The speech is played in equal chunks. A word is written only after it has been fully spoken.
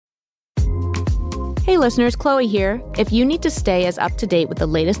Hey listeners, Chloe here. If you need to stay as up to date with the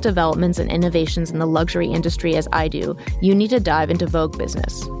latest developments and innovations in the luxury industry as I do, you need to dive into Vogue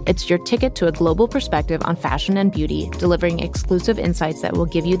Business. It's your ticket to a global perspective on fashion and beauty, delivering exclusive insights that will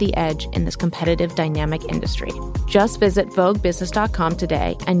give you the edge in this competitive, dynamic industry. Just visit VogueBusiness.com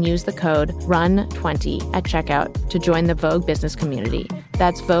today and use the code RUN20 at checkout to join the Vogue Business community.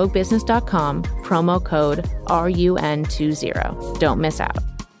 That's VogueBusiness.com, promo code RUN20. Don't miss out.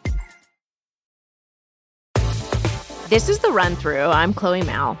 This is The Run Through. I'm Chloe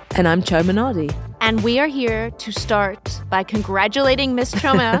Mao. And I'm Cho Minardi. And we are here to start by congratulating Miss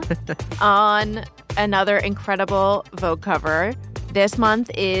Choma on another incredible Vogue cover. This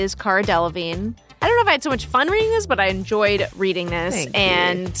month is Cara Delevingne. I don't know if I had so much fun reading this, but I enjoyed reading this. Thank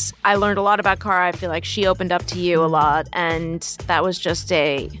and you. I learned a lot about Cara. I feel like she opened up to you a lot. And that was just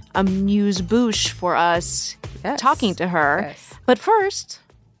a amuse-bouche for us talking to her. Yes. But first,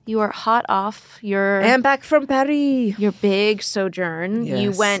 you are hot off your... And back from Paris. Your big sojourn. Yes.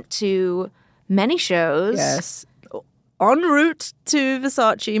 You went to many shows. Yes. En route to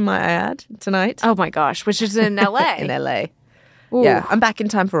Versace, might I add, tonight. Oh my gosh, which is in LA. In LA. Ooh. Yeah, I'm back in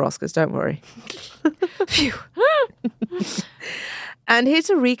time for Oscars, don't worry. Phew. And here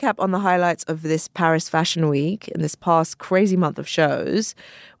to recap on the highlights of this Paris Fashion Week and this past crazy month of shows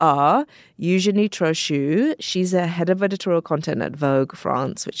are Eugénie Trochu. She's a head of editorial content at Vogue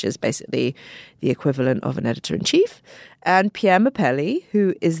France, which is basically the equivalent of an editor-in-chief, and Pierre Mapelli,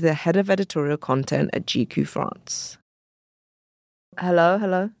 who is the head of editorial content at GQ France.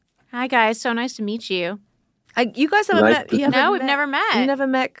 Hello. Hi guys, so nice to meet you. You guys haven't met? We've never met. You never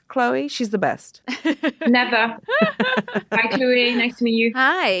met Chloe? She's the best. Never. Hi, Chloe. Nice to meet you.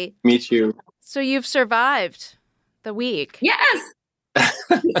 Hi. Meet you. So you've survived the week. Yes.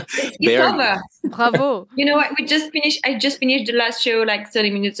 It's over. Bravo. You know what? I just finished the last show like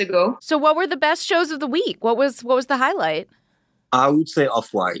 30 minutes ago. So what were the best shows of the week? What was the highlight? I would say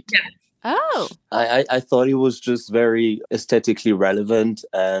Off-White. Yeah. Oh. I thought it was just very aesthetically relevant,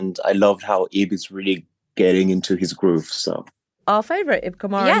 and I loved how Ib is really getting into his groove. So our favorite, Ib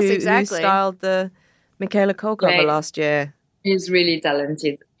Kamara, yes, who exactly. styled the Michaela Cole cover last year. He's really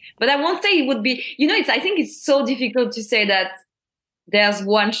talented. But I won't say it would be, I think it's so difficult to say that there's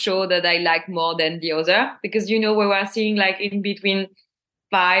one show that I like more than the other, because, we were seeing like in between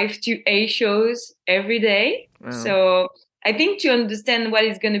 5 to 8 shows every day. Wow. So I think to understand what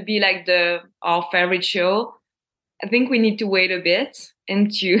is going to be like our favorite show, I think we need to wait a bit and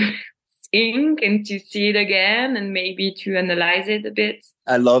to think and to see it again and maybe to analyze it a bit.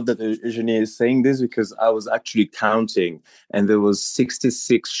 I love that Eugénie is saying this, because I was actually counting and there was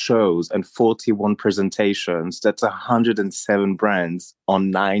 66 shows and 41 presentations. That's 107 brands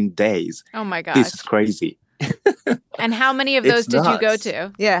on 9 days. Oh my gosh. This is crazy. And how many of those did you go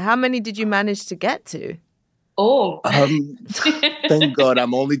to? Yeah, how many did you manage to get to? Oh, thank God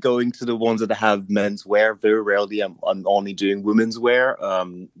I'm only going to the ones that have menswear. Very rarely I'm only doing women's wear.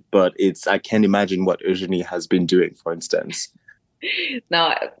 But I can't imagine what Eugénie has been doing, for instance.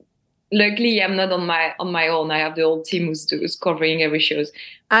 Now, luckily I'm not on my own. I have the whole team who's covering every shows.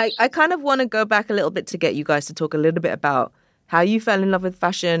 I kind of want to go back a little bit to get you guys to talk a little bit about how you fell in love with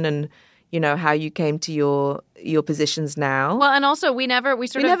fashion and how you came to your positions now. Well, and also we never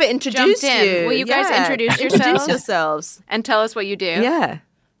introduced you. Will you guys introduce yourselves? Introduce yourselves and tell us what you do. Yeah.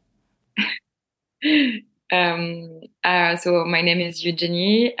 So my name is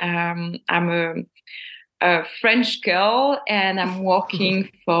Eugénie. I'm a French girl, and I'm working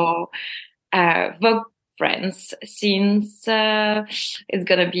for Vogue France since it's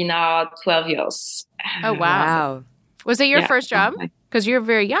gonna be now 12 years. Oh wow! Was it your first job? Because you're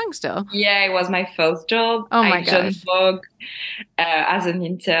very young still. Yeah, it was my first job. Oh my I joined Vogue as an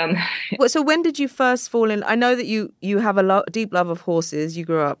intern. So when did you first fall in? I know that you have a deep love of horses. You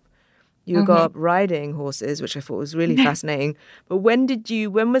grew up riding horses, which I thought was really fascinating. But when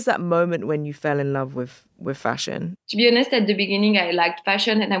was that moment when you fell in love with fashion? To be honest, at the beginning, I liked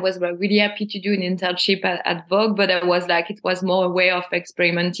fashion and I was really happy to do an internship at Vogue. But it was more a way of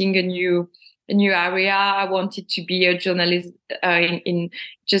experimenting a new area. I wanted to be a journalist in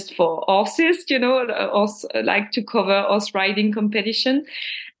just for horses, like to cover horse riding competition.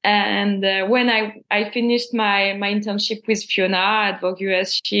 And when I finished my internship with Fiona at Vogue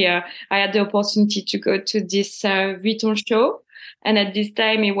US, I had the opportunity to go to this Vuitton show. And at this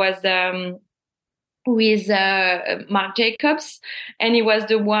time, it was with Marc Jacobs. And it was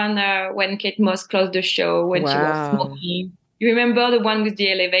the one when Kate Moss closed the show when she was smoking. You remember the one with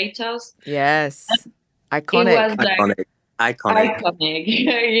the elevators? Yes. Iconic. It was Iconic.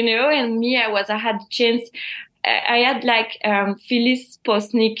 And me, I had the chance I had like Phyllis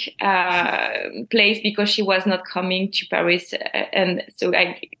Posnick place because she was not coming to Paris, and so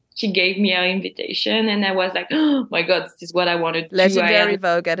she gave me her invitation, and I was like, oh my God, this is what I wanted to do. Legendary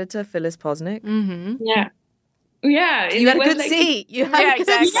Vogue editor Phyllis Posnick. Mm-hmm. Yeah. Yeah. You had a good seat. You had a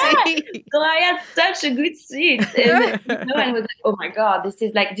good seat. So I had such a good seat. And I was like, oh my God, this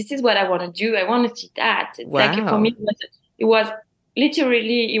is what I want to do. I want to see that. It's like, for me, it was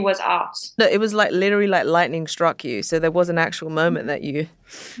literally, it was art. No, it was like literally like lightning struck you. So there was an actual moment that you...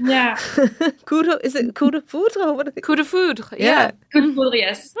 Yeah. Is it coup de foudre? What is it? Coup de foudre. Yeah. Coup de foudre,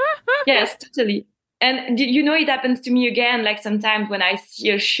 yes. Yes, totally. And it happens to me again, like sometimes when I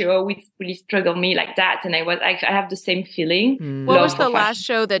see a show which really struggled me like that, and I have the same feeling. What was the last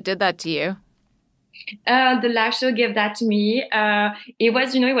show that did that to you? The last show gave that to me. It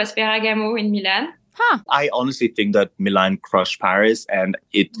was Ferragamo in Milan. Huh. I honestly think that Milan crushed Paris, and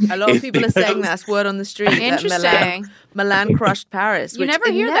a lot of people are saying that's word on the street. Interesting. Milan crushed Paris. You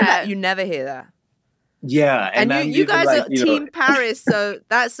never hear that. You never hear that. Yeah, and you guys are Team Paris, so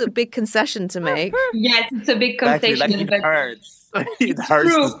that's a big concession to make. Yes, it's a big concession. Exactly, like it hurts. It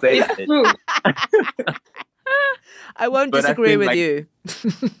hurts to say it. True. I won't disagree with you.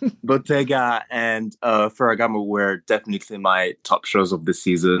 Bottega and Ferragamo were definitely my top shows of the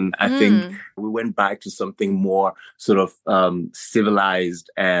season. I think we went back to something more sort of civilized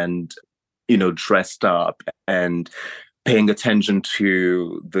and, dressed up and paying attention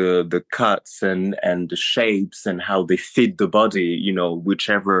to the cuts and the shapes and how they fit the body,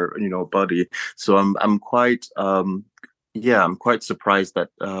 whichever, body. So I'm quite surprised that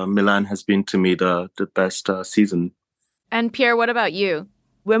Milan has been to me the best season. And Pierre, what about you?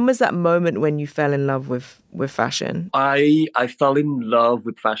 When was that moment when you fell in love with fashion? I fell in love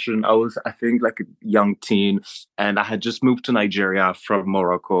with fashion. I was, I think, like a young teen, and I had just moved to Nigeria from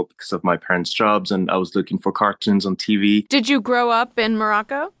Morocco because of my parents' jobs, and I was looking for cartoons on TV. Did you grow up in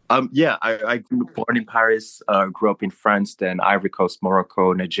Morocco? Yeah, I grew born in Paris, grew up in France, then Ivory Coast,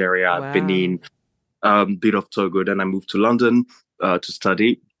 Morocco, Nigeria, Benin, bit of Togo. Then I moved to London to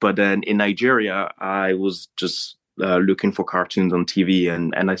study. But then in Nigeria, I was just looking for cartoons on TV,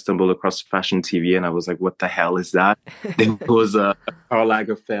 and I stumbled across fashion TV, and I was like, what the hell is that? There was a Karl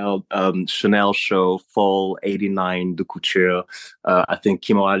Lagerfeld Chanel show, Fall 89, de Couture. I think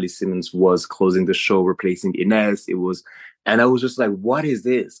Kimora Lee Simmons was closing the show, replacing Inez. And I was just like, what is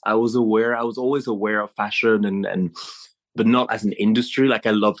this? I was always aware of fashion but not as an industry. Like,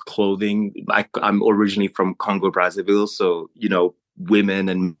 I loved clothing. I'm originally from Congo, Brazzaville. So, women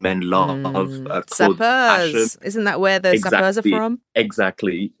and men love fashion. Isn't that where the sapeurs are from?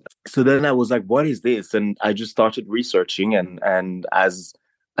 Exactly. So then I was like, what is this? And I just started researching, and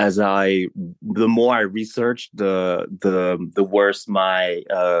the more I researched, the worse my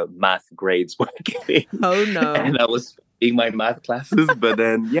math grades were getting. Oh no. And I was in my math classes, but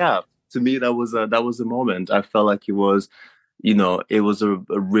then to me that was a moment. I felt like it was a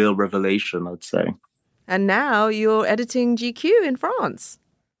real revelation, I'd say. And now you're editing GQ in France.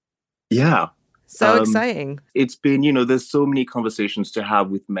 Yeah. So exciting. It's been, there's so many conversations to have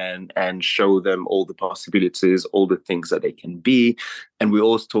with men and show them all the possibilities, all the things that they can be. And we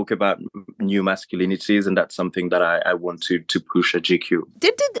always talk about new masculinities, and that's something that I want to push at GQ.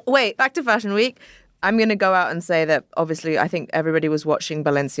 Wait, back to Fashion Week. I'm going to go out and say that obviously I think everybody was watching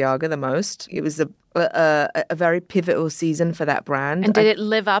Balenciaga the most. It was a very pivotal season for that brand. And did it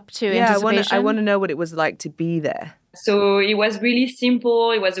live up to anticipation? I want to know what it was like to be there. So it was really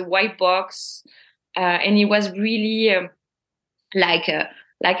simple. It was a white box, and it was really like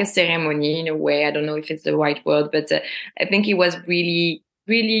a ceremony in a way. I don't know if it's the right word, but I think it was really,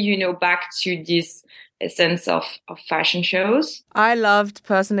 really, back to this sense of fashion shows. He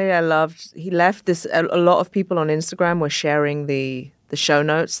left this. A lot of people on Instagram were sharing the show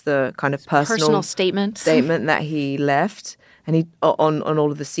notes, the kind of personal statement that he left, and he on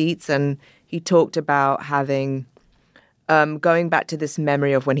all of the seats, and he talked about having going back to this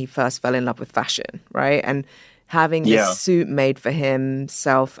memory of when he first fell in love with fashion, right? And having this suit made for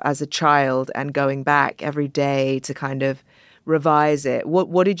himself as a child, and going back every day to kind of revise it.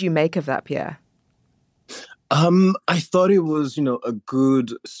 What did you make of that, Pierre? I thought it was, a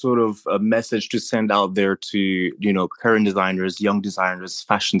good sort of a message to send out there to, current designers, young designers,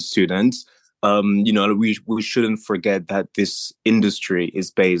 fashion students. We shouldn't forget that this industry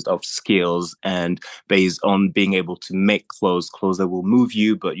is based off skills and based on being able to make clothes that will move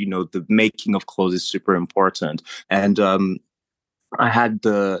you. But, the making of clothes is super important. And I had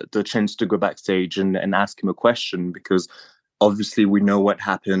the chance to go backstage and ask him a question, because obviously, we know what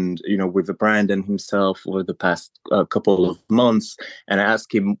happened, with the brand and himself over the past couple of months. And I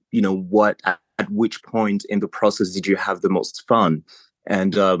asked him, what at which point in the process did you have the most fun?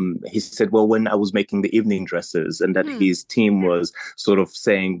 And he said, well, when I was making the evening dresses, and that his team was sort of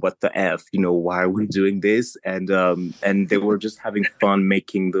saying, what the F, why are we doing this? And they were just having fun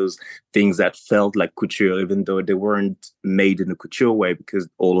making those things that felt like couture, even though they weren't made in a couture way, because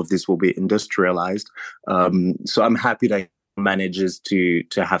all of this will be industrialized. So I'm happy that he manages to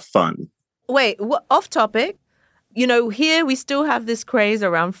have fun. Wait, off topic. Here we still have this craze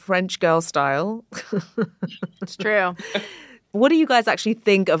around French girl style. It's true. What do you guys actually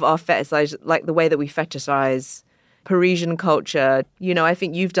think of our fetishize, like the way that we fetishize Parisian culture? I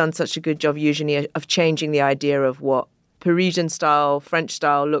think you've done such a good job, usually, of changing the idea of what Parisian style, French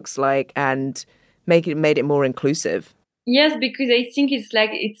style looks like, and made it more inclusive. Yes, because I think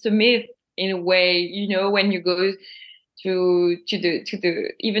it's a myth in a way. When you go to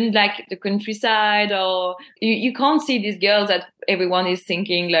the even like the countryside, or you can't see these girls that everyone is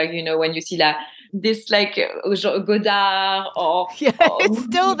thinking when you see this Godard or it's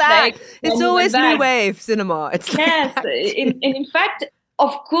still that it's always new wave cinema. It's yes, in fact,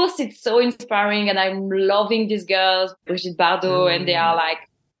 of course, it's so inspiring, and I'm loving these girls, Brigitte Bardot, and they are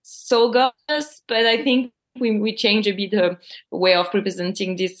so gorgeous. But I think we change a bit the way of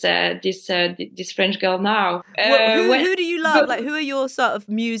representing this French girl now. Who do you love? Who are your sort of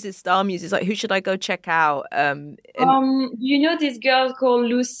star muses? Who should I go check out? This girl called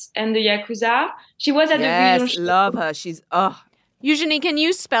Luce and the Yakuza. She was at the Vision show. Love her. She's Eugenie, can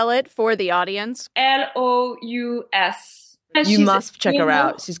you spell it for the audience? Lous. You must check her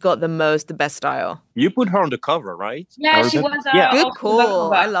out. She's got the best style. You put her on the cover, right? Yeah, she was. Good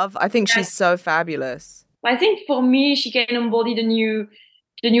call. I think she's so fabulous. I think for me, she can embody the new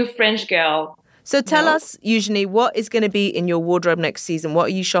French girl. So tell us, Eugenie, what is going to be in your wardrobe next season? What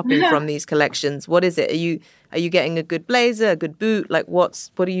are you shopping from these collections? What is it? Are you getting a good blazer, a good boot?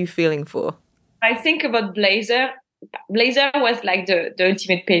 What are you feeling for? I think about blazer. Blazer was the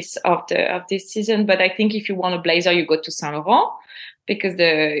ultimate piece of this season. But I think if you want a blazer, you go to Saint Laurent, because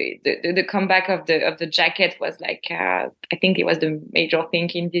the comeback of the jacket was I think it was the major thing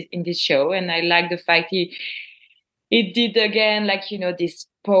in this show, and I like the fact he did again this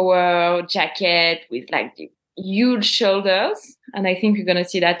power jacket with the huge shoulders, and I think we're gonna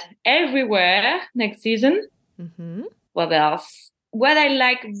see that everywhere next season. Mm-hmm. What else? What I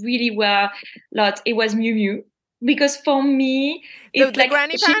like really well a lot, it was Miu Miu. Because for me, it's the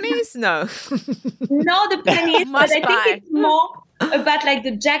granny panties? No, the panties. But I think it's more about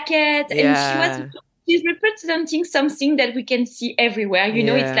the jacket, and she's representing something that we can see everywhere.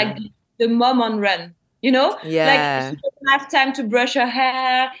 It's the mom on run. She doesn't have time to brush her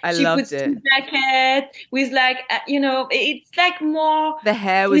hair. She puts a jacket with it's more. The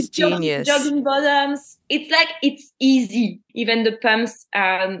hair was genius. Jogging bottoms. It's easy. Even the pumps.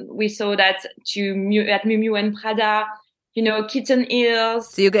 We saw that at Miu Miu and Prada. Kitten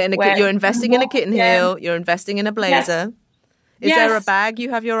heels. So you're you're investing in a kitten heel. You're investing in a blazer. Yes. Is there a bag you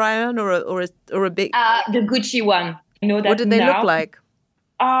have your eye on, or a big? The Gucci one. That. What did they look like?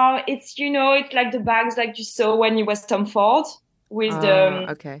 It's it's the bags you saw when you was Tom Ford with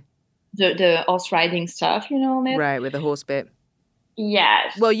the horse riding stuff, Right, with the horse bit.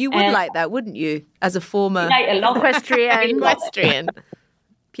 Yes. Well, you would like that, wouldn't you? As a former equestrian.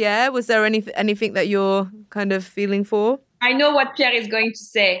 Pierre, was there anything that you're kind of feeling for? I know what Pierre is going to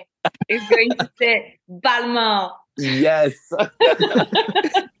say. He's going to say Balmain. Yes.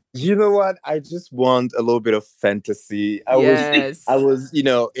 You know what? I just want a little bit of fantasy. I was,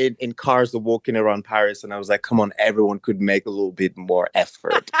 in cars walking around Paris, and I was like, come on, everyone could make a little bit more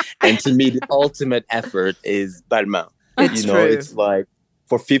effort. And to me, the ultimate effort is Balmain. It's true. It's for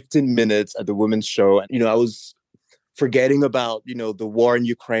 15 minutes at the women's show. And, I was forgetting about, the war in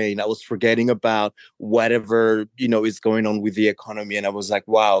Ukraine. I was forgetting about whatever, is going on with the economy. And I was like,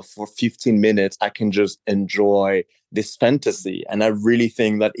 wow, for 15 minutes, I can just enjoy this fantasy. And I really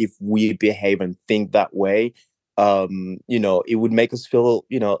think that if we behave and think that way, it would make us feel,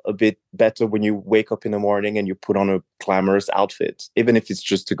 a bit better when you wake up in the morning and you put on a glamorous outfit, even if it's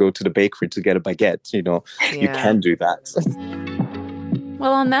just to go to the bakery to get a baguette, you can do that.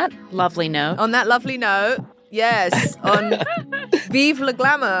 Well, on that lovely note. Yes, on Vive le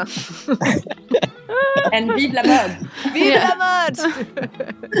glamour. And vive la mode. Vive la mode.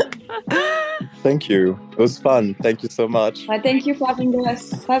 Thank you. It was fun. Thank you so much. Well, thank you for having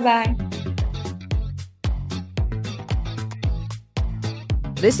us. Bye-bye.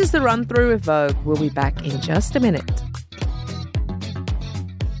 This is the Run Through with Vogue. We'll be back in just a minute.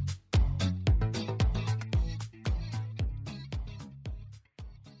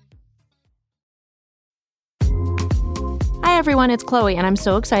 Hi everyone, it's Chloe, and I'm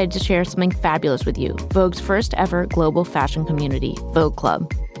so excited to share something fabulous with you. Vogue's first ever global fashion community, Vogue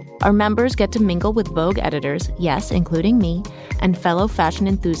Club. Our members get to mingle with Vogue editors, yes, including me, and fellow fashion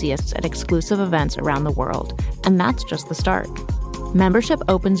enthusiasts at exclusive events around the world. And that's just the start. Membership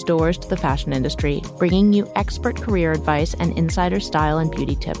opens doors to the fashion industry, bringing you expert career advice and insider style and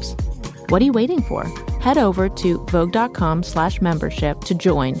beauty tips. What are you waiting for? Head over to vogue.com/membership to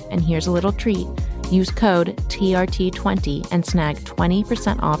join, and here's a little treat. Use code TRT20 and snag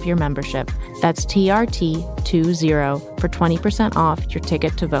 20% off your membership. That's TRT20 for 20% off your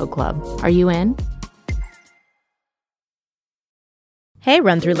ticket to Vogue Club. Are you in? Hey,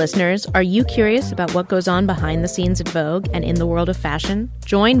 Run-Through listeners, are you curious about what goes on behind the scenes at Vogue and in the world of fashion?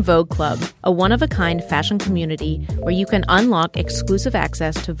 Join Vogue Club, a one-of-a-kind fashion community where you can unlock exclusive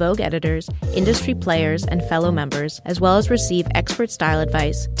access to Vogue editors, industry players, and fellow members, as well as receive expert style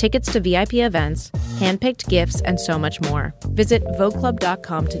advice, tickets to VIP events, handpicked gifts, and so much more. Visit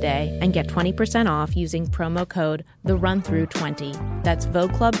VogueClub.com today and get 20% off using promo code TheRunThrough20. That's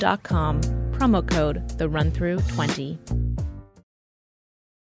VogueClub.com, promo code TheRunThrough20.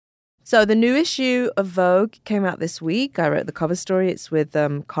 So the new issue of Vogue came out this week. I wrote the cover story. It's with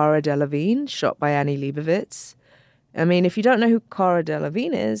Cara Delevingne, shot by Annie Leibovitz. I mean, if you don't know who Cara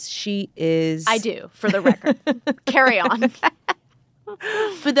Delevingne is, she is... I do, for the record. Carry on.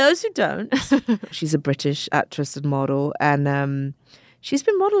 For those who don't, she's a British actress and model, and she's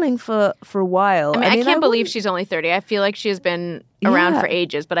been modeling for a while. I can't believe she's only 30. I feel like she has been around for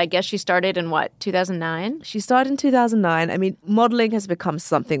ages, but I guess she started in, 2009? She started in 2009. I mean, modeling has become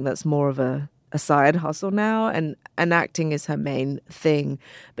something that's more of a side hustle now, and acting is her main thing.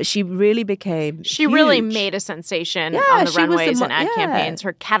 But she really became She huge. Really made a sensation on the runways and ad campaigns.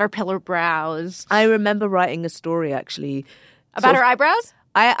 Her caterpillar brows. I remember writing a story, actually. About her eyebrows?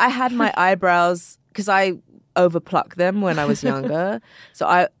 I had my eyebrows, because I overpluck them when I was younger. So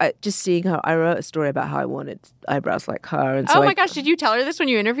I just seeing her, I wrote a story about how I wanted eyebrows like her. And so oh my gosh, did you tell her this when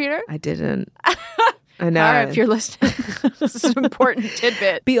you interviewed her? I didn't. I know. Cara, if you're listening, this is an important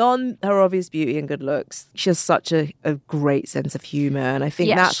tidbit. Beyond her obvious beauty and good looks, she has such a great sense of humor. And I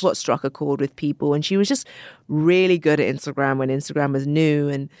think that's what struck a chord with people. And she was just really good at Instagram when Instagram was new.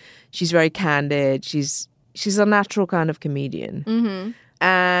 And she's very candid. She's a natural kind of comedian. Mm-hmm.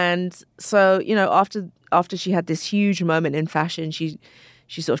 And so, after she had this huge moment in fashion, she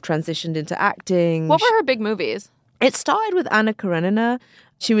sort of transitioned into acting. What were her big movies? It started with Anna Karenina.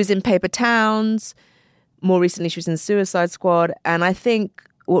 She was in Paper Towns. More recently, she was in Suicide Squad. And I think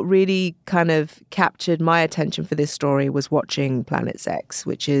what really kind of captured my attention for this story was watching Planet Sex,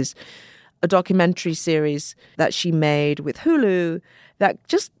 which is a documentary series that she made with Hulu that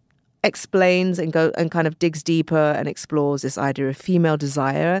just explains and kind of digs deeper and explores this idea of female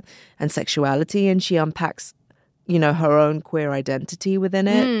desire and sexuality, and she unpacks, her own queer identity within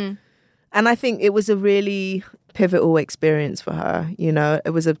it. And I think it was a really pivotal experience for her.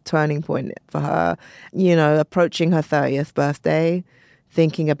 It was a turning point for her. Approaching her 30th birthday,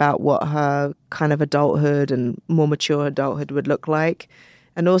 thinking about what her kind of adulthood and more mature adulthood would look like,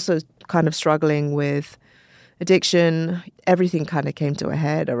 and also kind of struggling with addiction. Everything kind of came to a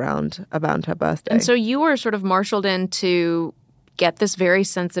head around her birthday. And so you were sort of marshaled in to get this very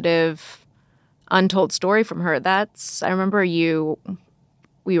sensitive, untold story from her. I remember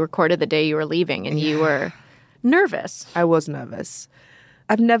we recorded the day you were leaving and you were nervous. I was nervous.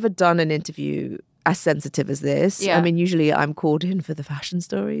 I've never done an interview as sensitive as this. Yeah. I mean, usually I'm called in for the fashion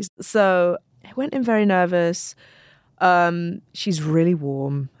stories. So I went in very nervous. She's really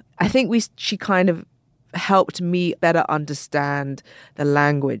warm. I think she kind of helped me better understand the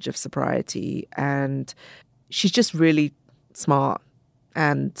language of sobriety, and she's just really smart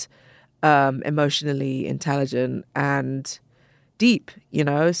and emotionally intelligent and deep,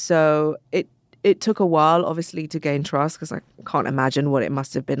 so it took a while obviously to gain trust, because I can't imagine what it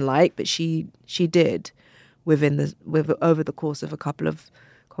must have been like, but she did over the course of a couple of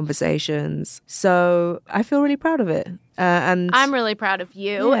conversations. So I feel really proud of it. And I'm really proud of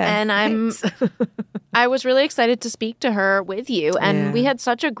you. Yeah, and I was really excited to speak to her with you. And we had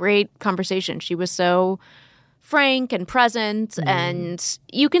such a great conversation. She was so frank and present. And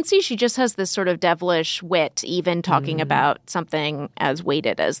you can see she just has this sort of devilish wit, even talking about something as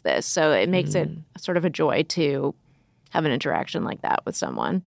weighted as this. So it makes it sort of a joy to have an interaction like that with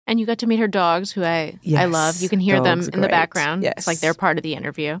someone. And you got to meet her dogs, who I love. You can hear them in the background. Yes. It's like they're part of the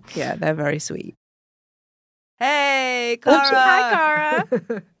interview. Yeah, they're very sweet. Hey, Cara. Hi,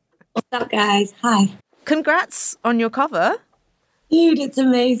 Cara. What's up, guys? Hi. Congrats on your cover. Dude, it's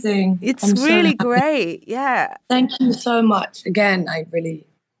amazing. It's really great. Yeah. Thank you so much. Again,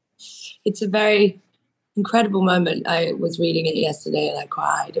 it's a very incredible moment. I was reading it yesterday and I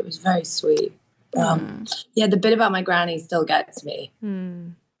cried. It was very sweet. Yeah, the bit about my granny still gets me.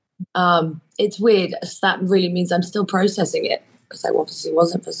 It's weird. That really means I'm still processing it, because I obviously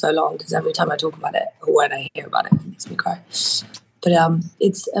wasn't for so long, because every time I talk about it or when I hear about it, it makes me cry. But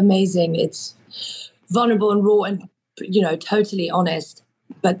it's amazing. It's vulnerable and raw and, totally honest.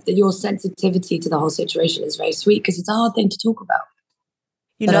 But your sensitivity to the whole situation is very sweet, because it's a hard thing to talk about.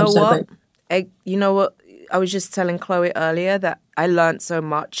 You know what? I was just telling Chloe earlier that I learned so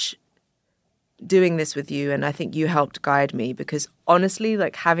much doing this with you, and I think you helped guide me, because honestly,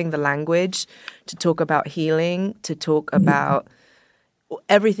 like, having the language to talk about healing, to talk about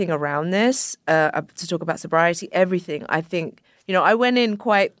everything around this, to talk about sobriety, everything. I think, I went in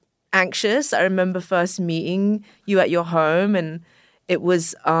quite anxious. I remember first meeting you at your home, and it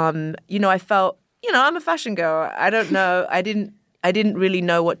was, I felt, I'm a fashion girl. I don't know. I didn't really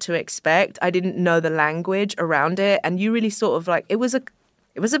know what to expect. I didn't know the language around it. And you really sort of like, it was a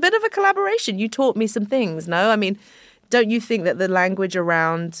bit of a collaboration. You taught me some things, no? I mean, don't you think that the language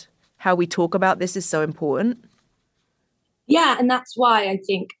around how we talk about this is so important? Yeah, and that's why I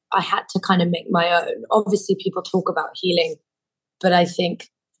think I had to kind of make my own. Obviously, people talk about healing, but I think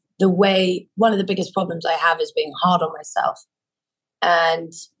one of the biggest problems I have is being hard on myself.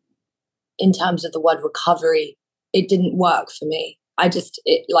 And in terms of the word recovery, it didn't work for me.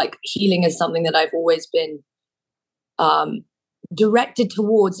 Healing is something that I've always been directed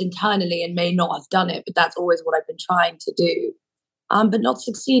towards internally, and may not have done it, but that's always what I've been trying to do, but not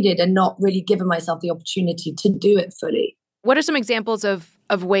succeeded, and not really given myself the opportunity to do it fully. What are some examples of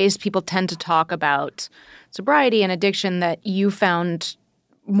ways people tend to talk about sobriety and addiction that you found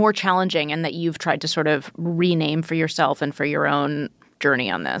more challenging and that you've tried to sort of rename for yourself and for your own journey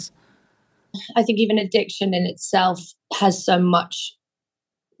on this? I think even addiction in itself has so much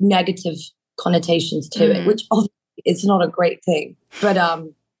negative connotations to it, which obviously it's not a great thing. But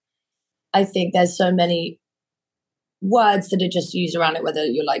I think there's so many words that are just used around it, whether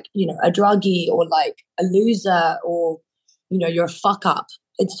you're like, a druggie, or like a loser, or, you're a fuck up.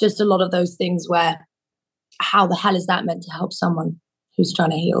 It's just a lot of those things where, how the hell is that meant to help someone who's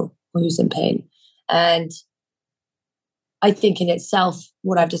trying to heal or who's in pain? And I think in itself,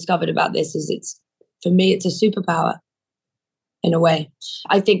 what I've discovered about this is for me, it's a superpower in a way.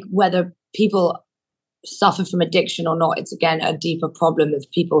 I think whether people suffer from addiction or not, it's again a deeper problem of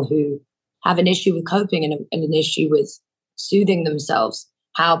people who have an issue with coping and an issue with soothing themselves,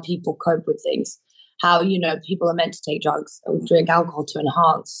 how people cope with things, how, people are meant to take drugs or drink alcohol to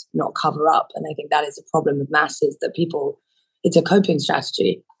enhance, not cover up. And I think that is a problem with masses, that it's a coping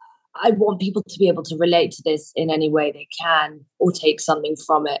strategy. I want people to be able to relate to this in any way they can, or take something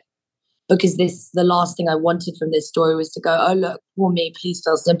from it. Because the last thing I wanted from this story was to go, oh, look, for me, please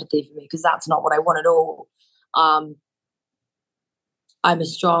feel sympathy for me, because that's not what I want at all. I'm a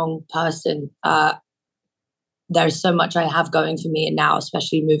strong person. There's so much I have going for me, and now,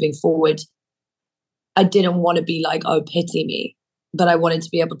 especially moving forward, I didn't want to be like, oh, pity me, but I wanted to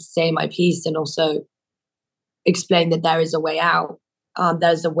be able to say my piece and also explain that there is a way out.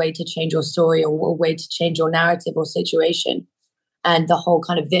 There's a way to change your story, or a way to change your narrative or situation. And the whole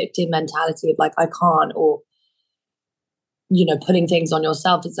kind of victim mentality of like, I can't, or, putting things on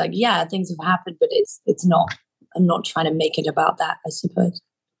yourself. It's like, yeah, things have happened, but it's not, I'm not trying to make it about that, I suppose.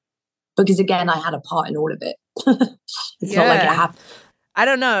 Because again, I had a part in all of it. It's not like it happened. I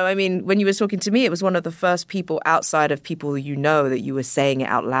don't know. I mean, when you were talking to me, it was one of the first people outside of people that you were saying it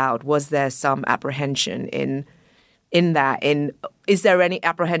out loud. Was there some apprehension in that? Is there any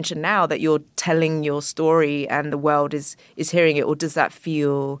apprehension now that you're telling your story and the world is hearing it, or does that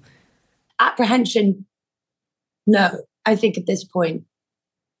feel apprehension? No, I think at this point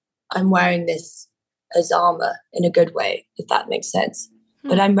I'm wearing this as armor in a good way, if that makes sense.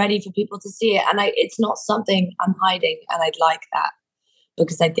 But I'm ready for people to see it, and it's not something I'm hiding, and I'd like that,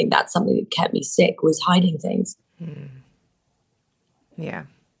 because I think that's something that kept me sick, was hiding things. Yeah.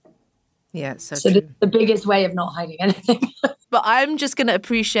 Yeah, so the biggest way of not hiding anything. But I'm just going to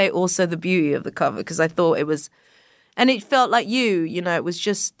appreciate also the beauty of the cover, because I thought it was, and it felt like it was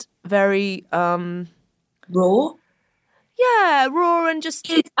just very raw. Yeah, raw and just.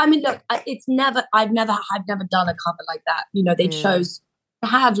 Look, I've never done a cover like that. They chose to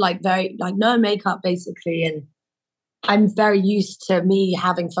have like very like no makeup basically, and I'm very used to me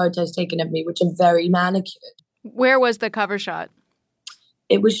having photos taken of me, which are very manicured. Where was the cover shot?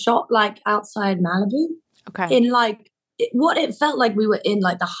 It was shot like outside Malibu. Okay. In like what it felt like we were in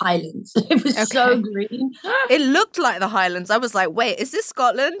like the Highlands. It was so green. It looked like the Highlands. I was like, wait, is this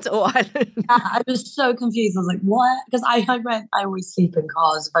Scotland or Ireland? Yeah, I was so confused. I was like, what? Because I always sleep in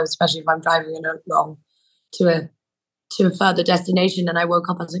cars, especially if I'm driving in a long to a further destination, and I woke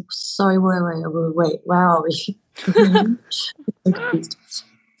up. I was like, "Sorry, wait, where are we?" It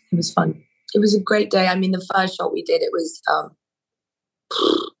was fun. It was a great day. I mean, the first shot we did, it was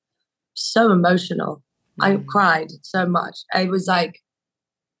so emotional. I cried so much. I was like,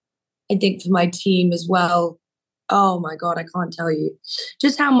 I think for my team as well. Oh my God, I can't tell you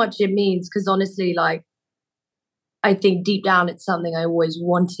just how much it means. Because honestly, like, I think deep down it's something I always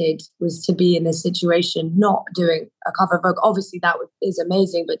wanted, was to be in this situation, not doing a cover of Vogue. Obviously that is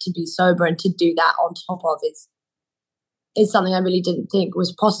amazing, but to be sober and to do that on top of is something I really didn't think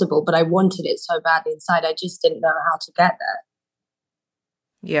was possible, but I wanted it so badly inside. I just didn't know how to get there.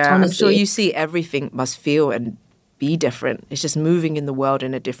 Yeah, honestly, I'm sure you see everything must feel and be different. It's just moving in the world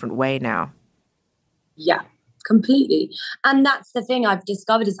in a different way now. Yeah, completely. And that's the thing I've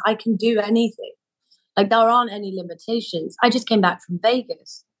discovered, is I can do anything. Like, there aren't any limitations. I just came back from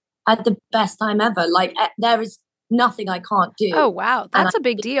Vegas. I had the best time ever. Like, there is nothing I can't do. Oh, wow. That's a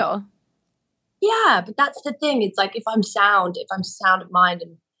big deal. Yeah, but that's the thing. It's like, if I'm sound of mind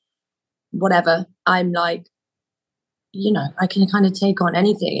and whatever, I'm like, you know, I can kind of take on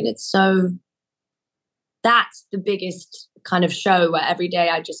anything. And it's so, that's the biggest kind of show, where every day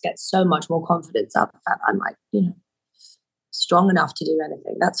I just get so much more confidence up. That I'm like, you know, strong enough to do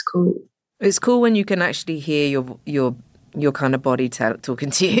anything. That's cool. It's cool when you can actually hear your kind of body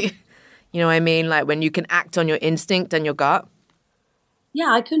talking to you. You know what I mean? Like when you can act on your instinct and your gut.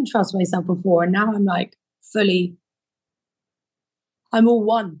 Yeah, I couldn't trust myself before. And now I'm like I'm all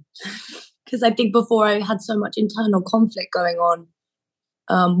one. Because I think before I had so much internal conflict going on,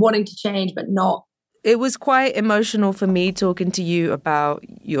 wanting to change, but not. It was quite emotional for me talking to you about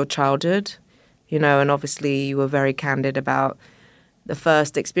your childhood, you know, and obviously you were very candid about the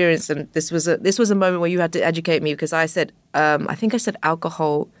first experience. And this was a moment where you had to educate me, because I said, I think I said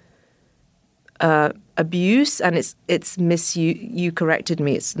alcohol abuse, and it's misuse. You corrected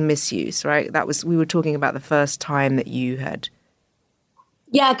me. It's misuse, right? We were talking about the first time that you had.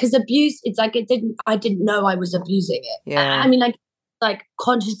 Yeah, because abuse, it's like I didn't know I was abusing it. Yeah. I mean, like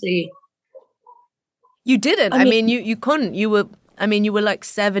consciously. You didn't. I mean, you couldn't. You were like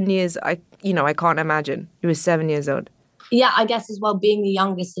 7 years. I can't imagine. You were 7 years old. Yeah, I guess as well, being the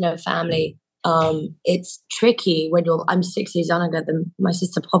youngest in a family, it's tricky when I'm 6 years younger than my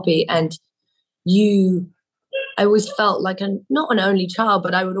sister Poppy, and I always felt like not an only child,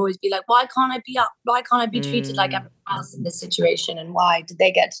 but I would always be like, why can't I be up? Why can't I be treated like everyone else in this situation? And why did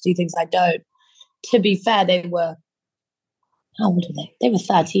they get to do things I don't? To be fair, they were, how old were they? They were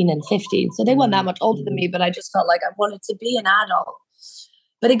 13 and 15. So they weren't that much older than me, but I just felt like I wanted to be an adult.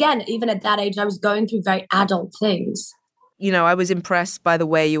 But again, even at that age, I was going through very adult things. You know, I was impressed by the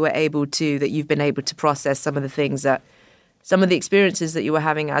way you were that you've been able to process some of the things some of the experiences that you were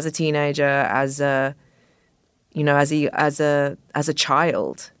having as a teenager, as a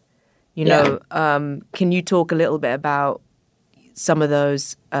child. You know, can you talk a little bit about some of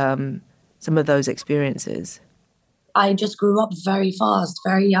those experiences? I just grew up very fast,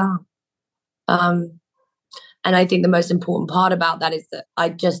 very young. And I think the most important part about that is that I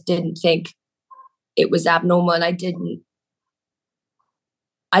just didn't think it was abnormal, and I didn't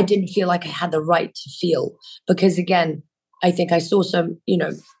feel like I had the right to feel, because again, I think I saw so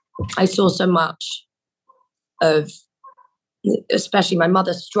much of, especially my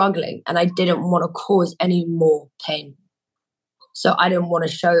mother, struggling, and I didn't want to cause any more pain. So I didn't want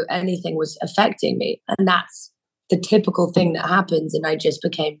to show anything was affecting me. And that's the typical thing that happens. And I just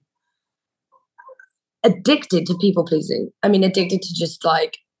became addicted to people pleasing. I mean, addicted to just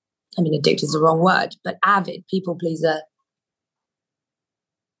addicted is the wrong word, but avid people pleaser,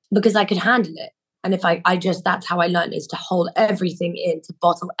 because I could handle it. And if that's how I learned, is to hold everything in, to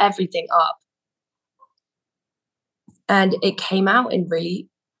bottle everything up. And it came out in really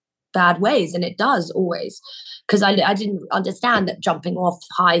bad ways. And it does always, because I didn't understand that jumping off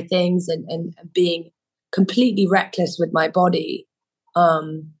high things and being completely reckless with my body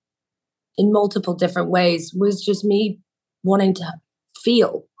in multiple different ways was just me wanting to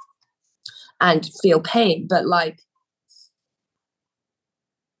feel pain. But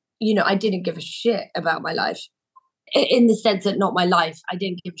I didn't give a shit about my life, in the sense that not my life. I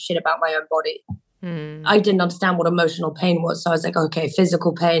didn't give a shit about my own body. I didn't understand what emotional pain was. So I was like, okay,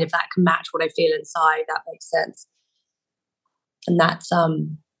 physical pain, if that can match what I feel inside, that makes sense. And that's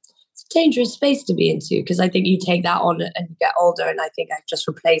it's a dangerous space to be into, because I think you take that on and you get older, and I think I've just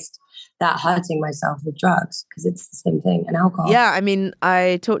replaced that hurting myself with drugs, because it's the same thing, and alcohol. Yeah, I mean,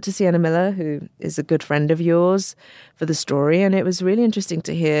 I talked to Sienna Miller, who is a good friend of yours, for the story, and it was really interesting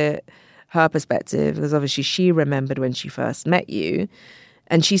to hear her perspective, because obviously she remembered when she first met you,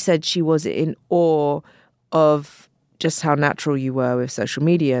 and she said she was in awe of just how natural you were with social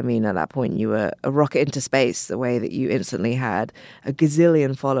media. I mean, at that point, you were a rocket into space, the way that you instantly had a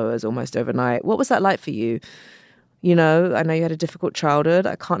gazillion followers almost overnight. What was that like for you? You know, I know you had a difficult childhood.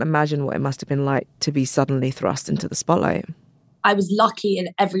 I can't imagine what it must have been like to be suddenly thrust into the spotlight. I was lucky in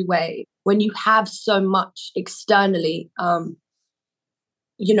every way. When you have so much externally,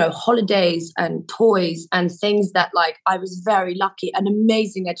 holidays and toys and things that, like, I was very lucky, an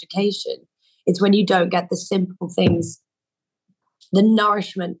amazing education. It's when you don't get the simple things, the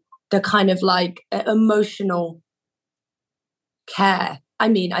nourishment, the kind of like emotional care. I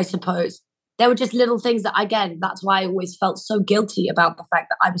mean, I suppose there were just little things that, again, that's why I always felt so guilty about the fact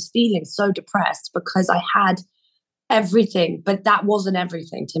that I was feeling so depressed, because I had everything, but that wasn't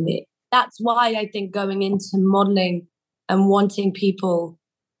everything to me. That's why I think going into modeling and wanting people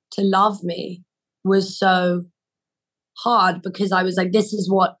to love me was so hard, because I was like, this is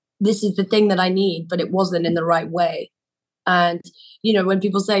the thing that I need, but it wasn't in the right way. And, you know, when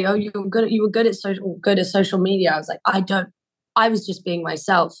people say, oh, you were good at social media, I was like, I was just being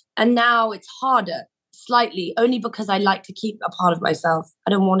myself. And now it's harder slightly, only because I like to keep a part of myself. I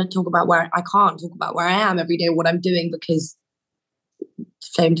don't want to talk about I can't talk about where I am every day, what I'm doing, because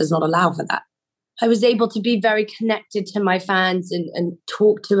fame does not allow for that. I was able to be very connected to my fans and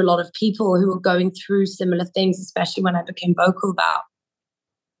talk to a lot of people who were going through similar things, especially when I became vocal about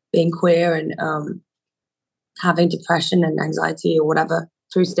being queer and having depression and anxiety or whatever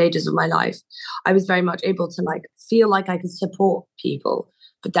through stages of my life. I was very much able to like feel like I could support people,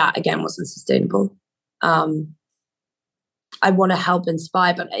 but that again wasn't sustainable. I want to help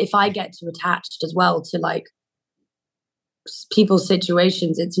inspire, but if I get too attached as well to like people's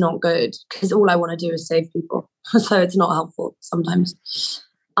situations, it's not good, because all I want to do is save people. So it's not helpful sometimes.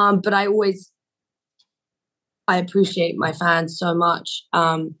 But I appreciate my fans so much.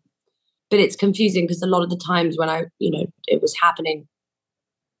 But it's confusing because a lot of the times when it was happening,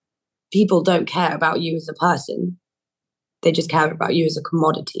 people don't care about you as a person. They just care about you as a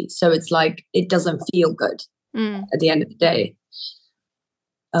commodity. So it's like, it doesn't feel good at the end of the day.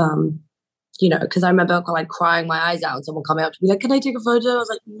 Because I remember like crying my eyes out and someone coming up to me like, can I take a photo? I was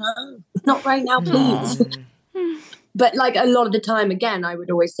like, no, not right now, please. But like a lot of the time, again, I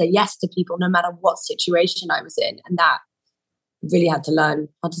would always say yes to people no matter what situation I was in. And that really had to learn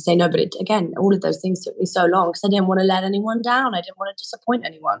how to say no. But again, all of those things took me so long because I didn't want to let anyone down. I didn't want to disappoint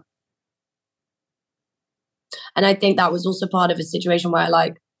anyone. And I think that was also part of a situation where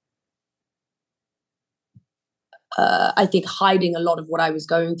I think hiding a lot of what I was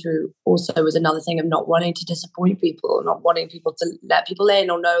going through also was another thing of not wanting to disappoint people, not wanting people to let people in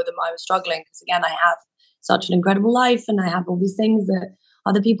or know that I was struggling. Because again, I have such an incredible life and I have all these things that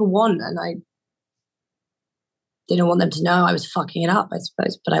other people want. And I didn't want them to know I was fucking it up, I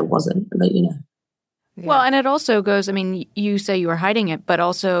suppose, but I wasn't. But, you know. Yeah. Well, and it also goes, I mean, you say you were hiding it, but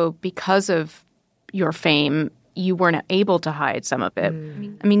also because of your fame, you weren't able to hide some of it.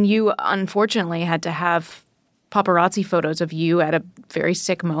 I mean, you unfortunately had to have paparazzi photos of you at a very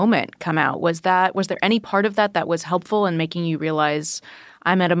sick moment come out. Was there any part of that was helpful in making you realize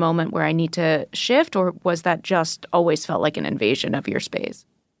I'm at a moment where I need to shift, or was that just always felt like an invasion of your space?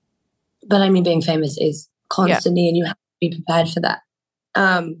 But I mean, being famous is constantly, and you have to be prepared for that.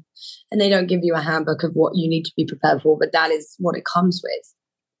 And they don't give you a handbook of what you need to be prepared for, but that is what it comes with.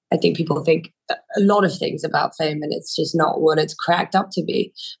 I think people think a lot of things about fame and it's just not what it's cracked up to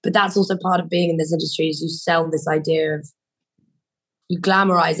be. But that's also part of being in this industry, is you sell this idea of, you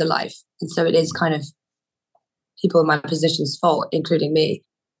glamorize a life. And so it is kind of people in my position's fault, including me.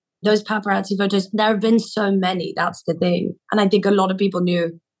 Those paparazzi photos, there have been so many, that's the thing. And I think a lot of people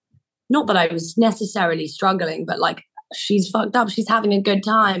knew, not that I was necessarily struggling, but like, she's fucked up, she's having a good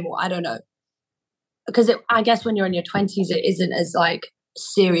time, or I don't know. Because I guess when you're in your 20s, it isn't as like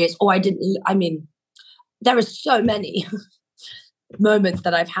serious. There are so many moments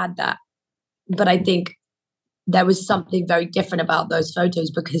that I've had that, but I think there was something very different about those photos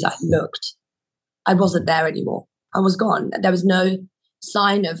because I wasn't there anymore. I was gone. There was no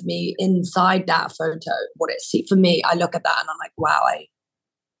sign of me inside that photo. For me, I look at that and I'm like, wow, I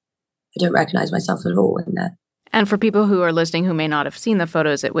don't recognize myself at all in there. And for people who are listening who may not have seen the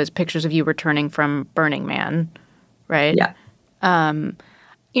photos, it was pictures of you returning from Burning Man, right? Yeah.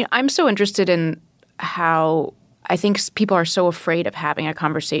 I'm so interested in how I think people are so afraid of having a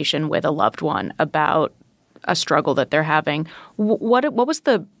conversation with a loved one about a struggle that they're having. What was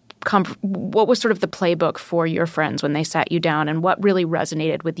sort of the playbook for your friends when they sat you down, and what really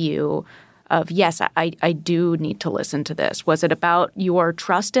resonated with you of, yes, I do need to listen to this? Was it about your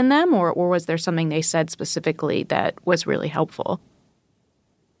trust in them, or was there something they said specifically that was really helpful?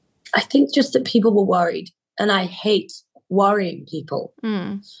 I think just that people were worried. and I hate worrying people.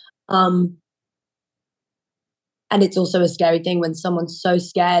 And it's also a scary thing when someone's so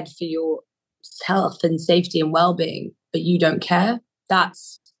scared for your health and safety and well-being, but you don't care.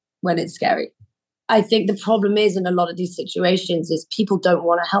 That's when it's scary. I think the problem is in a lot of these situations is people don't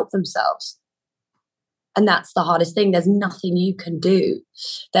want to help themselves. And that's the hardest thing. There's nothing you can do.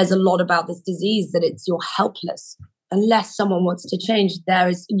 There's a lot about this disease that you're helpless. Unless someone wants to change,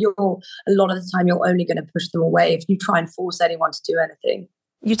 a lot of the time you're only going to push them away if you try and force anyone to do anything.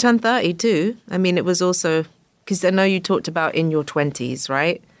 You turned 30 too. I mean, it was also, because I know you talked about in your 20s,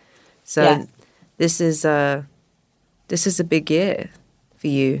 right? So yeah. This is a big year for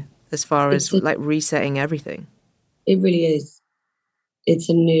you as far as like resetting everything. It really is. It's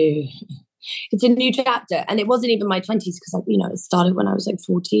a new chapter. And it wasn't even my 20s because, it started when I was like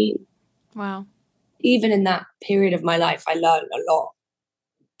 14. Wow. Even in that period of my life, I learned a lot.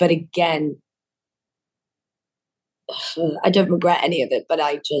 But again, I don't regret any of it, but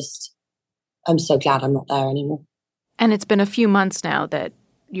I'm so glad I'm not there anymore. And it's been a few months now that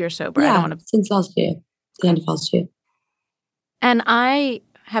you're sober. Yeah, since last year, the end of last year. And I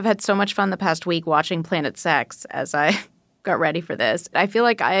have had so much fun the past week watching Planet Sex as I got ready for this. I feel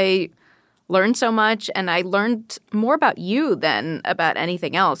like I learned so much, and I learned more about you than about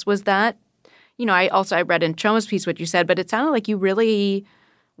anything else. Was that, I read in Choma's piece what you said, but it sounded like you really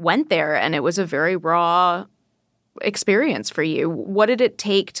went there, and it was a very raw experience for you. What did it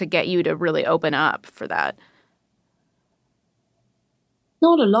take to get you to really open up for that?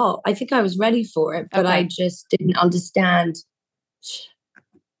 Not a lot. I think I was ready for it, but I just didn't understand.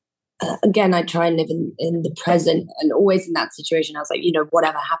 Again, I try and live in the present, and always in that situation, I was like,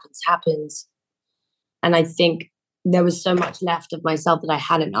 whatever happens, happens. And I think there was so much left of myself that I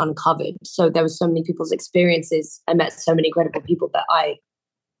hadn't uncovered. So there were so many people's experiences. I met so many incredible people that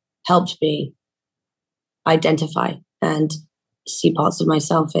helped me identify and see parts of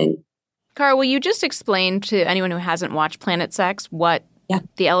myself in. Cara, will you just explain to anyone who hasn't watched Planet Sex what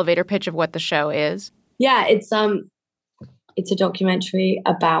the elevator pitch of what the show is? Yeah, it's a documentary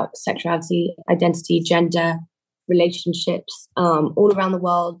about sexuality, identity, gender, relationships, all around the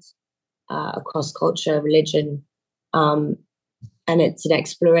world, across culture, religion. And it's an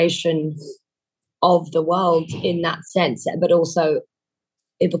exploration of the world in that sense, but also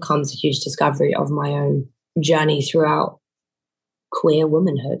it becomes a huge discovery of my own journey throughout queer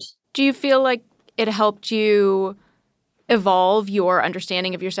womanhood. Do you feel like it helped you evolve your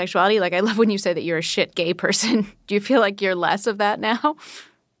understanding of your sexuality? Like, I love when you say that you're a shit gay person. Do you feel like you're less of that now?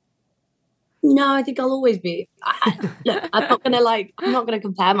 No, I think I'll always be. Look, I'm not gonna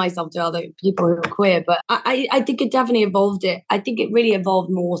compare myself to other people who are queer, but I think it definitely evolved it. I think it really evolved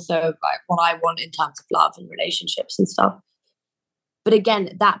more so like what I want in terms of love and relationships and stuff. But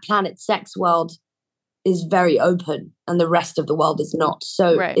again, that Planet Sex world is very open and the rest of the world is not.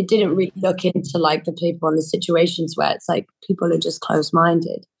 So It didn't really look into like the people and the situations where it's like people are just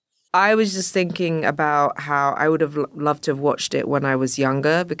closed-minded. I was just thinking about how I would have loved to have watched it when I was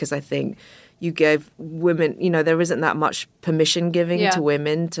younger, because I think you gave women, there isn't that much permission giving to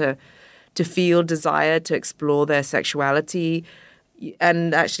women to feel desire, to explore their sexuality.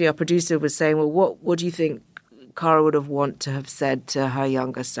 And actually our producer was saying, well, what do you think Cara would have want to have said to her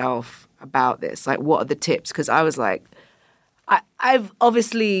younger self about this? Like, what are the tips? Because I was like, I've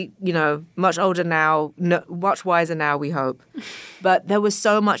obviously, much older now, much wiser now, we hope. But there was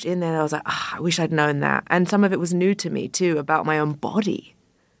so much in there that I was like, I wish I'd known that. And some of it was new to me too, about my own body,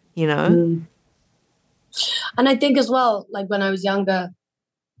 And I think as well, like when I was younger,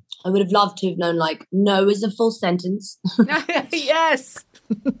 I would have loved to have known like, no is a full sentence. Yes.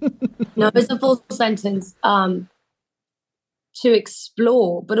 No is a full sentence. To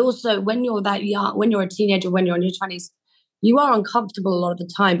explore, but also when you're that young, when you're a teenager, when you're in your 20s, you are uncomfortable a lot of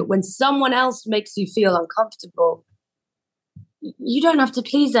the time. But when someone else makes you feel uncomfortable, you don't have to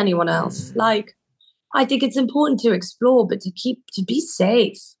please anyone else. Like, I think it's important to explore, but to be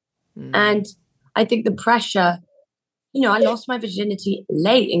safe. And I think the pressure, I lost my virginity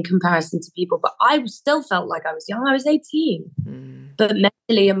late in comparison to people, but I still felt like I was young. I was 18, but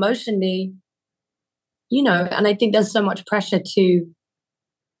mentally, emotionally, and I think there's so much pressure to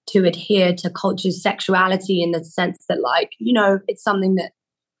adhere to culture's sexuality in the sense that, like, it's something that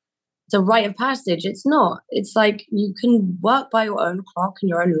it's a rite of passage. It's not. It's like you can work by your own clock and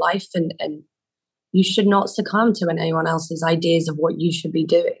your own life, and you should not succumb to anyone else's ideas of what you should be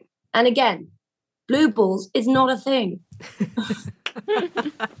doing. And again, blue balls is not a thing.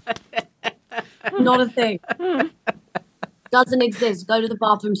 Not a thing. Doesn't exist. Go to the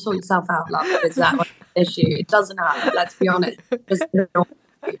bathroom, sort yourself out, love. Is that one issue? It doesn't happen. Let's be honest. Just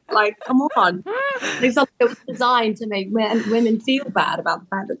Like, come on. It's something that was designed to make women feel bad about the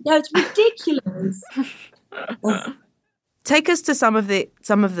fact that, no, it's ridiculous. Take us to some of the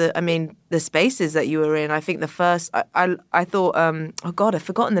the spaces that you were in. I think the first I thought oh God, I've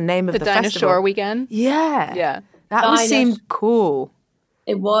forgotten the name of the Dinah festival. Shore weekend. Yeah. That seemed cool.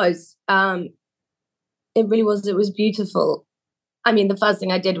 It was. It really was. It was beautiful. I mean, the first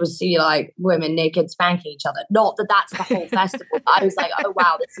thing I did was see like women naked spanking each other. Not that that's the whole festival. I was like, oh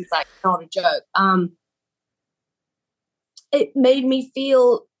wow, this is like not a joke. It made me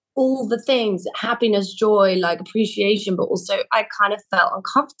feel all the things, happiness, joy, like appreciation, but also I kind of felt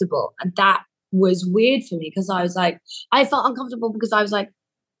uncomfortable. And that was weird for me because I was like, I felt uncomfortable because I was like,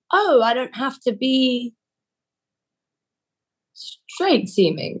 oh, I don't have to be straight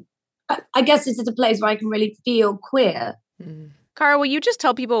seeming. I guess this is a place where I can really feel queer. Cara, will you just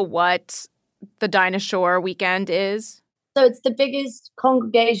tell people what the Dinah Shore weekend is? So it's the biggest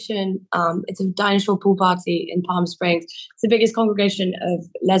congregation. It's a Dinah Shore pool party in Palm Springs. It's the biggest congregation of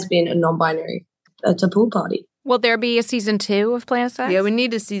lesbian and non-binary at a pool party. Will there be a season 2 of Planet Sex? Yeah, we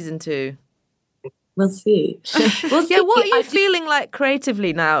need a season 2. We'll see. We'll see. Yeah, what are you feeling like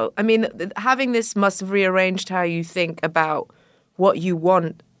creatively now? I mean, having this must have rearranged how you think about what you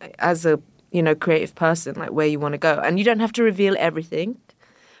want as a, creative person, like where you want to go. And you don't have to reveal everything.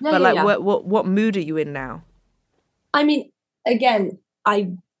 What mood are you in now? I mean, again, I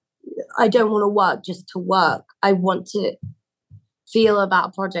don't want to work just to work. I want to feel about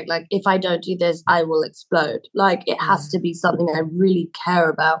a project. Like, if I don't do this, I will explode. Like, it has to be something I really care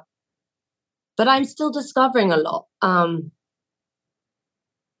about. But I'm still discovering a lot.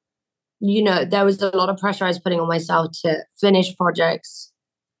 There was a lot of pressure I was putting on myself to finish projects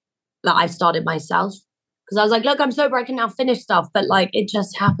that I've started myself. Because I was like, look, I'm sober, I can now finish stuff. But like, it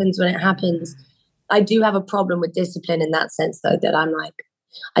just happens when it happens. I do have a problem with discipline in that sense, though, that I'm like,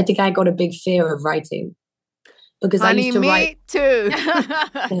 I think I got a big fear of writing. Because I used to write. Me too.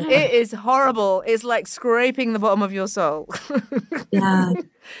 It is horrible. It's like scraping the bottom of your soul. Yeah.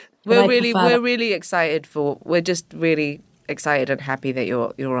 We're really excited we're just really excited and happy that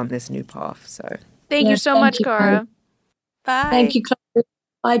you're on this new path. So thank you so much, Cara. Bye. Thank you, Chloe.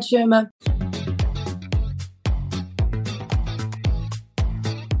 Bye, Chuma.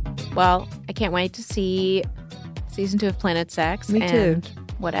 Well, I can't wait to see season 2 of Planet Sex. Me too.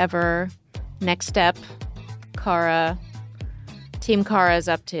 Whatever next step Team Cara is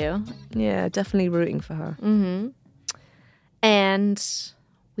up to. Yeah, definitely rooting for her. Mm-hmm. And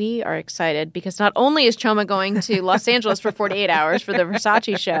we are excited because not only is Choma going to Los Angeles for 48 hours for the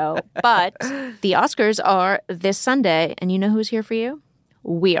Versace show, but the Oscars are this Sunday. And you know who's here for you?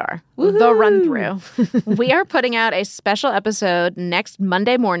 We are. Woo-hoo! The Run Through. We are putting out a special episode next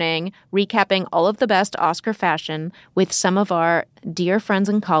Monday morning, recapping all of the best Oscar fashion with some of our dear friends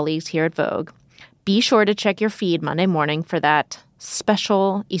and colleagues here at Vogue. Be sure to check your feed Monday morning for that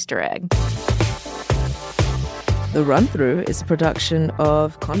special Easter egg. The Run Through is a production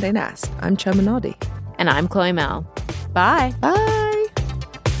of Condé Nast. I'm Choma Nadi. And I'm Chloe Mel. Bye. Bye.